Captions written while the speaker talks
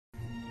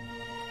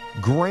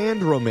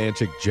Grand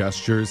romantic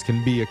gestures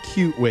can be a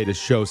cute way to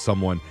show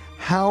someone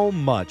how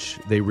much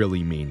they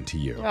really mean to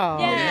you. Oh,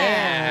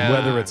 yeah.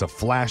 Whether it's a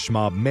flash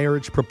mob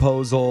marriage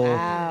proposal,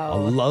 a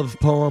love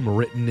poem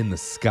written in the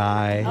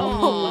sky,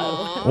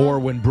 or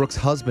when Brooke's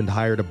husband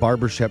hired a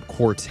barbershop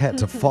quartet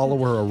to follow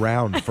her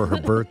around for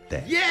her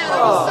birthday. Yeah, that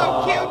was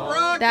so cute,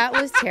 Brooke. That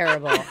was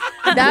terrible.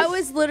 That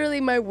was literally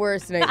my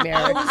worst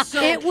nightmare. It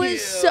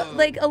was so cute.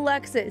 Like,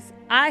 Alexis,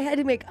 I had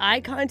to make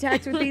eye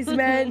contact with these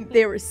men.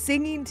 They were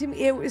singing to me.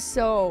 It was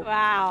so...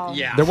 Wow.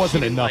 Yeah, There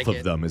wasn't she didn't enough like of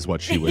it. them, is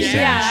what she was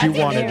Yeah, saying. She that's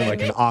wanted weird.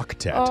 like an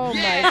octet. Oh,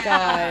 my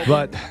God.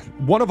 But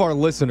one of our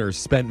listeners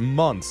spent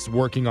months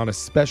working on a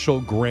special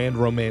grand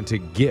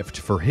romantic gift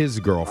for his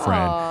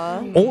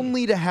girlfriend,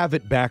 only to have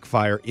it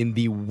backfire in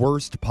the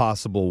worst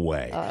possible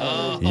way.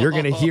 You're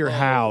going to hear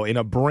how in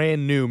a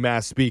brand new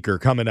Mass Speaker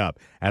coming up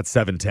at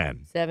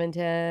 7:10.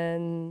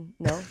 7:10.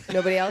 No?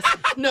 Nobody else?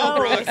 No,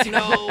 Brooke,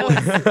 no.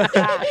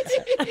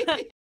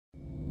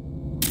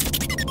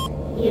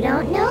 You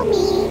don't know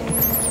me.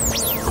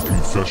 A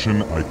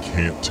confession I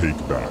can't take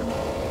back.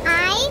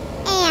 I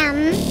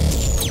am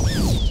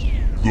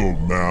The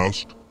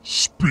Masked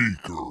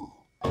Speaker.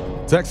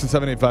 Text at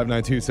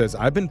 78592 says,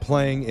 I've been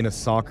playing in a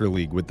soccer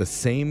league with the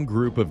same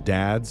group of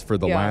dads for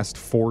the last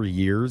 4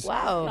 years.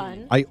 Wow.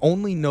 Fun. I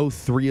only know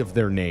 3 of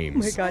their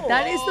names. Oh, my God.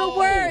 That is the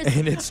worst.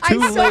 And it's I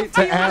too so late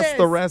to feel ask this.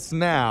 the rest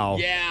now.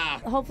 Yeah.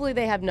 Hopefully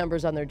they have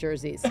numbers on their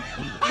jerseys.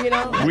 You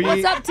know? We-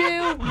 What's up,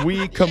 to?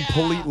 We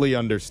completely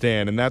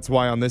understand, and that's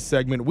why on this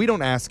segment, we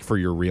don't ask for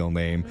your real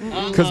name,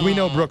 because we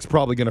know Brooke's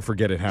probably going to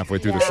forget it halfway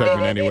through the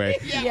segment anyway.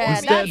 Yeah,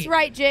 Instead, that's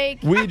right, Jake.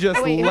 We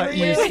just Wait, let who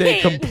you are you?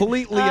 stay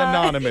completely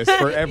anonymous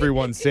for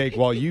everyone's sake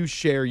while you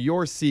share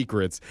your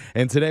secrets.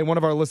 And today, one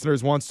of our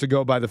listeners wants to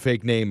go by the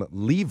fake name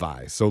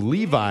Levi. So,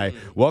 Levi,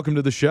 welcome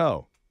to the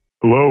show.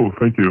 Hello,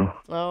 thank you.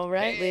 All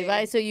right,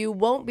 Levi. So you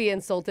won't be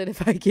insulted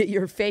if I get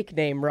your fake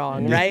name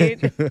wrong,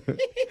 right?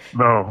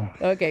 No.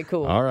 Okay,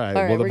 cool. All right.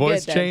 Well, the we're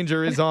voice good then.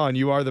 changer is on.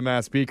 You are the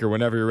Mass Speaker.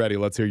 Whenever you're ready,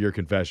 let's hear your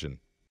confession.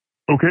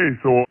 Okay,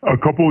 so a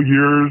couple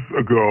years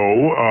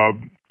ago,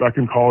 back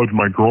in college,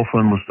 my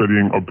girlfriend was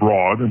studying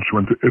abroad, and she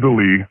went to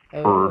Italy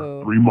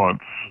for 3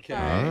 months. Okay.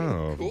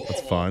 Oh, Cool.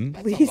 that's fun.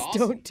 That Please sounds awesome.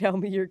 don't tell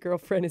me your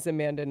girlfriend is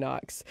Amanda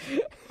Knox.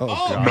 Oh,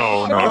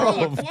 God.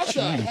 No. Brooke, what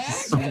the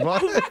heck?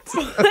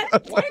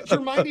 What? Why did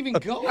your mind even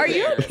go Are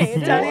you there?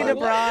 okay? Studied What?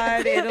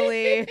 abroad,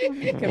 Italy,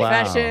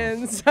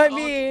 confessions. I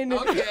mean,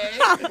 Okay.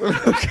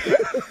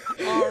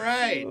 All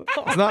right.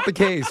 It's not the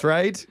case,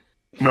 right?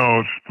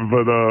 No,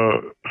 but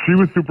she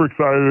was super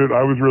excited.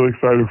 I was really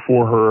excited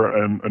for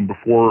her, and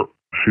before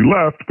she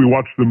left, we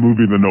watched the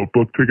movie The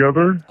Notebook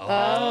together.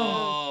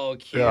 Oh,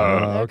 cute.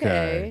 Yeah.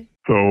 okay.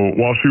 So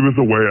while she was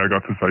away, I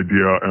got this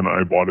idea, and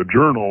I bought a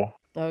journal.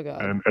 Oh,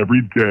 God. And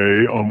every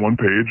day on one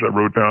page, I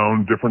wrote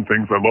down different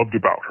things I loved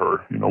about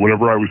her. You know,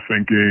 whatever I was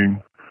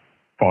thinking,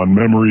 fond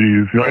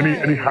memories, you know,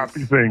 any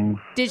happy things.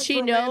 Did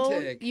she know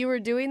romantic. you were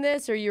doing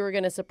this, or you were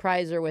going to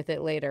surprise her with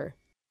it later?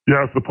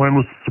 Yes, the plan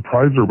was to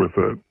surprise her with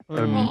it.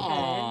 And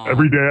Aw.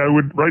 every day I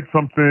would write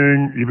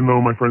something, even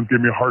though my friends gave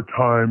me a hard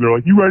time. They're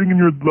like, you writing in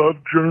your love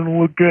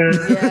journal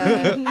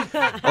again?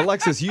 Yeah.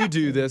 Alexis, you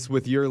do this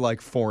with your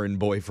like foreign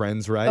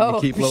boyfriends, right? You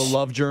Oh. keep little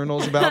love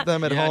journals about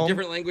them at Yeah, home.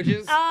 different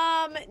languages.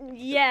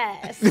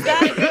 Yes.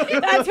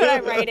 That's what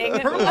I'm writing.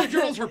 Her love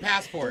journal's her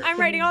passport. I'm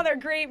writing all their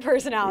great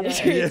personality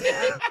traits.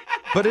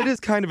 But it is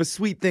kind of a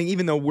sweet thing,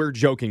 even though we're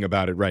joking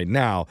about it right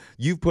now.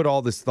 You've put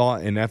all this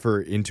thought and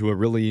effort into a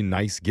really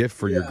nice gift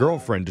for your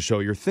girlfriend to show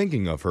you're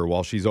thinking of her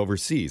while she's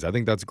overseas. I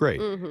think that's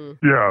great.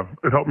 Yeah,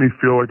 it helped me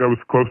feel like I was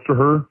close to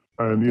her.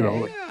 And, you know,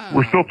 like,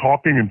 we're still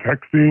talking and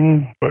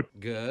texting, but,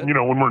 Good. you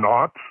know, when we're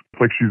not, it's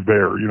like she's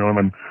there, you know,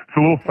 and it's a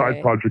little Okay.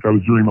 side project I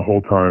was doing the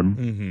whole time.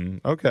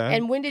 Mm-hmm. Okay.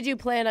 And when did you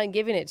plan on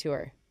giving it to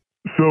her?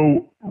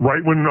 So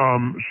right when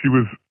she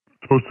was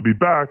supposed to be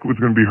back, it was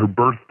going to be her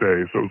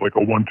birthday. So it was like a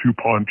 1-2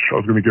 punch. I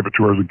was going to give it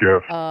to her as a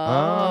gift.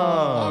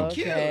 Oh,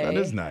 cute. okay. that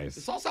is nice.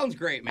 This all sounds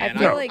great, man.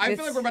 feel like I this-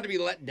 feel like we're about to be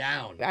let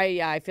down.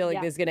 I feel like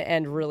Yeah. this is going to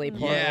end really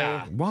poorly.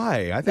 Yeah.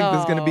 Why? I think this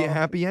is going to be a Oh.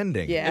 happy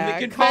ending. Yeah, And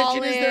the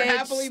confession is they're college,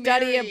 happily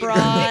study married.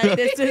 abroad.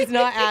 This does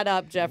not add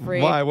up,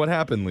 Jeffrey. Why? What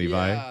happened,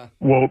 Levi? Yeah.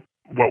 Well,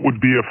 what would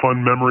be a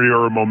fun memory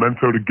or a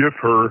memento to give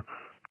her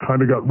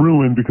kind of got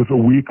ruined because a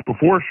week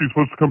before she's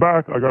supposed to come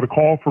back, I got a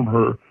call from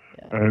her.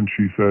 And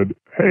she said,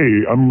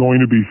 hey, I'm going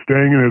to be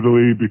staying in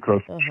Italy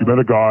because she met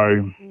a guy.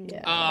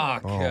 Yeah. Oh,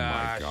 Oh my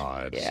gosh.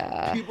 God.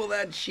 Yeah. People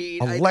that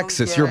cheat. I don't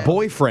Alexis, get your it.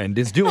 boyfriend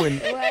is doing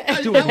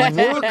doing That was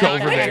work not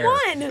over great. there.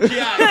 One. Yeah,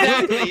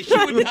 exactly. She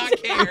would not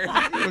care.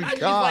 She's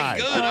God. like,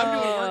 good,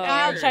 I'm doing work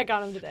I'll here. check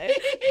on him today.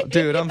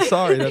 Dude, I'm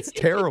sorry. That's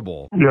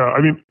terrible. Yeah,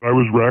 I mean, I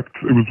was wrecked.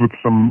 It was with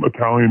some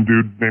Italian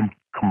dude named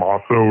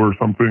Tommaso or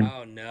something.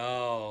 Oh,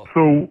 no.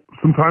 So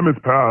some time has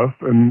passed,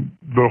 and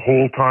the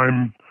whole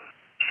time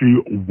she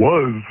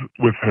was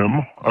with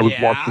him, I was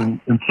Yeah?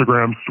 watching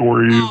Instagram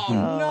stories Oh, and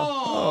no.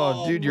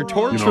 Oh, dude, you're you know,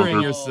 torturing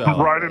they're yourself.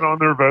 riding on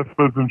their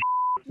Vespas and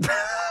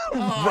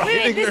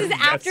Wait, this her is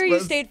after you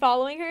Vespas. stayed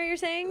following her, you're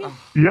saying?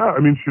 Yeah, I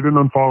mean, she didn't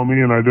unfollow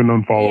me, and I didn't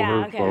unfollow Yeah,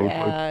 her. okay. So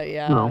it's like,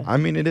 Yeah. you know. I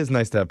mean, it is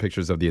nice to have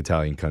pictures of the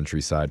Italian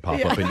countryside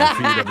pop up in your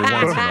feed every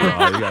once in a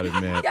while. You gotta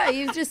admit. Yeah,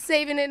 he's just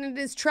saving it in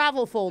his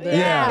travel folder.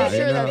 Yeah, I'm sure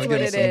you know, that's what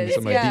getting it is.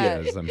 some yeah.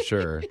 ideas, I'm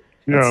sure.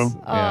 Yeah.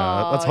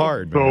 Yeah, that's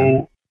hard,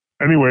 man.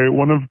 So anyway,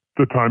 one of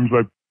the times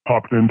I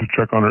popped in to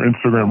check on her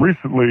Instagram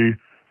recently,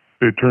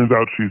 it turns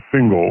out she's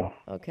single.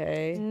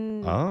 Okay.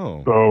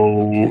 Oh.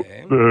 So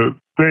Okay. the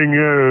thing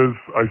is,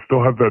 I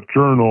still have that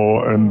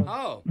journal, and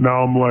Oh.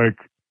 now I'm like,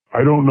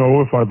 I don't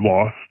know if I've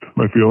lost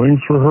my feelings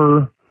for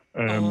her.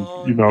 And,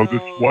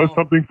 this was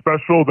something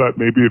special that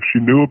maybe if she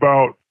knew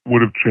about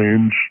would have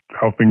changed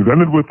how things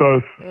ended with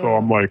us. So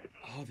I'm like,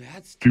 Oh,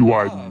 that's do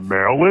tough. I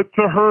mail it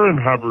to her and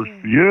have her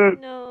see it?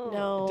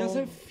 No. It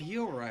doesn't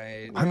feel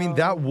right. I mean,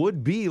 that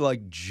would be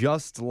like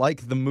just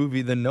like the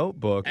movie The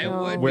Notebook. It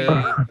would Where, be.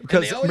 And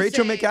because they always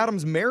Rachel say-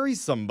 McAdams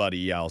marries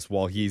somebody else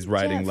while he's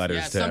writing Jeff. letters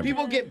Yeah, to some him.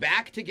 people get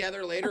back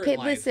together later Okay, in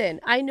life. listen.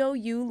 I know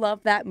you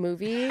love that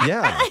movie.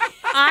 Yeah.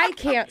 I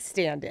can't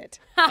stand it.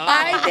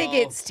 I think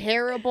it's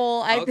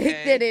terrible. I think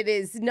Okay. that it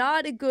is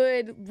not a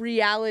good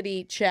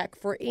reality check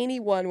for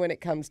anyone when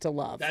it comes to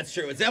love. That's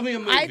true. It's definitely a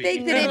movie. I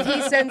think that if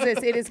he sends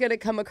this, it is going to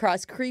come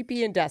across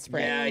creepy and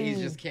desperate. Yeah, he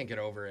just can't get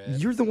over it.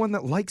 You're the one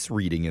that likes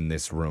reading in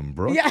this room,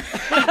 Brooke. Yeah.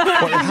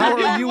 How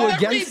are you Well, that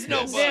against reads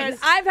no this? books. Man,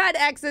 I've had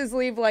exes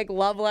leave like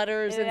love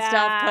letters and stuff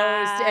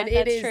Yeah, post, and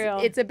that's true.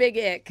 it's a big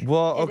ick.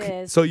 Well, It okay.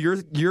 is. So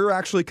you're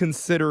actually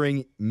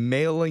considering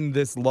mailing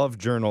this love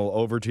journal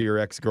over to your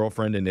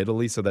ex-girlfriend in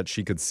Italy so that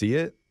she could see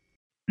it?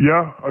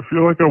 Yeah, I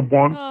feel like I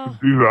want to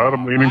do that.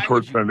 I'm leaning Why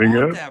towards would you sending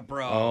want it. that,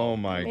 bro? Oh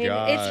my I mean,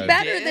 god. it's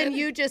better than Did?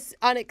 you just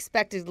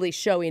unexpectedly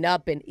showing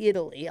up in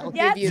Italy. I'll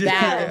That's give you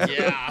that.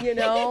 Yeah. You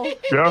know?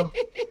 Yeah,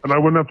 and I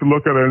wouldn't have to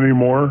look at it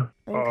anymore.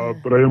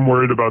 But I am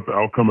worried about the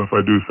outcome if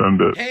I do send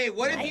it. Hey,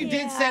 what if you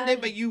did send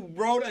it, but you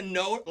wrote a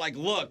note like,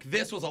 look,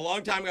 this was a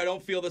long time ago. I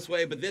don't feel this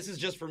way, but this is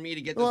just for me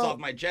to get this Well, off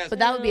my chest. But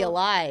that would be a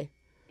lie.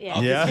 Yeah.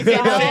 Yeah.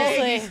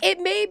 Exactly. It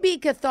may be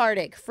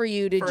cathartic for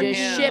you to For just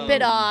him. ship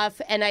it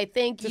off, and I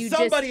think To you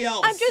somebody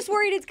else. I'm just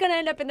worried it's going to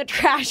end up in the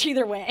trash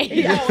either way.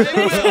 No,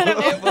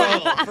 it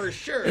will, for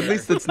sure. At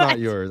least it's not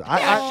yours. She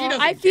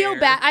doesn't I feel care.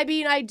 bad. I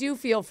mean, I do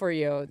feel for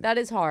you. That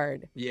is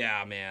hard.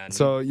 Yeah, man.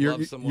 So You you're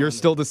love someone you're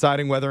still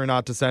deciding whether or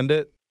not to send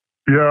it?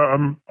 Yeah,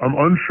 I'm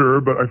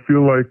unsure, but I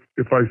feel like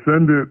if I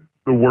send it,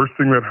 the worst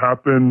thing that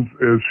happens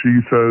is she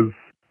says,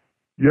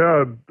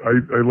 "Yeah,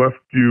 I left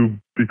you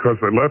because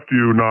I left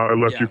you, not I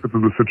left you because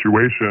of the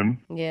situation."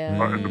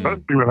 Yeah. And the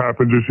best thing that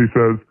happens is she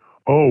says,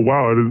 "Oh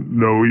wow, I didn't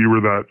know you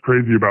were that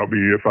crazy about me.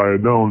 If I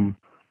had known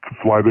to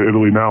fly to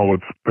Italy now,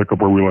 let's pick up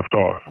where we left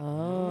off."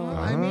 Oh,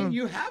 I mean,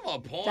 you have a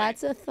point.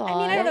 that's a thought.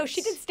 I mean, I don't know.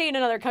 She did stay in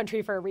another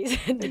country for a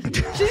reason.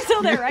 She's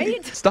still there,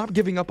 right? Stop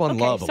giving up on Okay,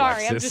 love,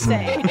 sorry, I'm Alexis. just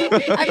saying.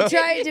 I'm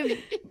trying to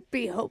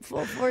be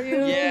hopeful for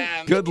you.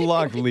 Yeah. Good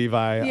luck,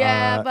 Levi.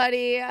 Yeah,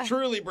 buddy.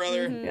 Truly,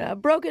 brother. Yeah,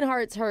 broken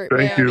hearts hurt.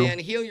 Thank man. you. Man,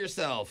 heal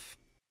yourself.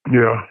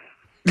 Yeah.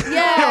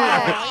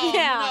 Yeah.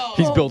 Yeah.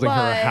 He's building her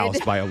a bud. house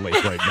by a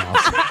lake right now.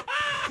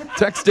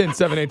 Text in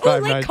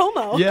 78592. Lake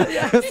Como. Yeah,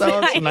 that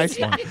was a nice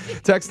one.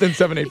 Text in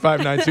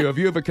 78592. If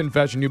you have a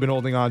confession you've been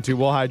holding on to,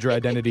 we'll hide your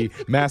identity,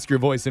 mask your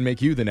voice, and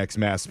make you the next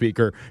mass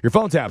speaker. Your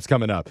phone tap's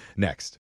coming up next.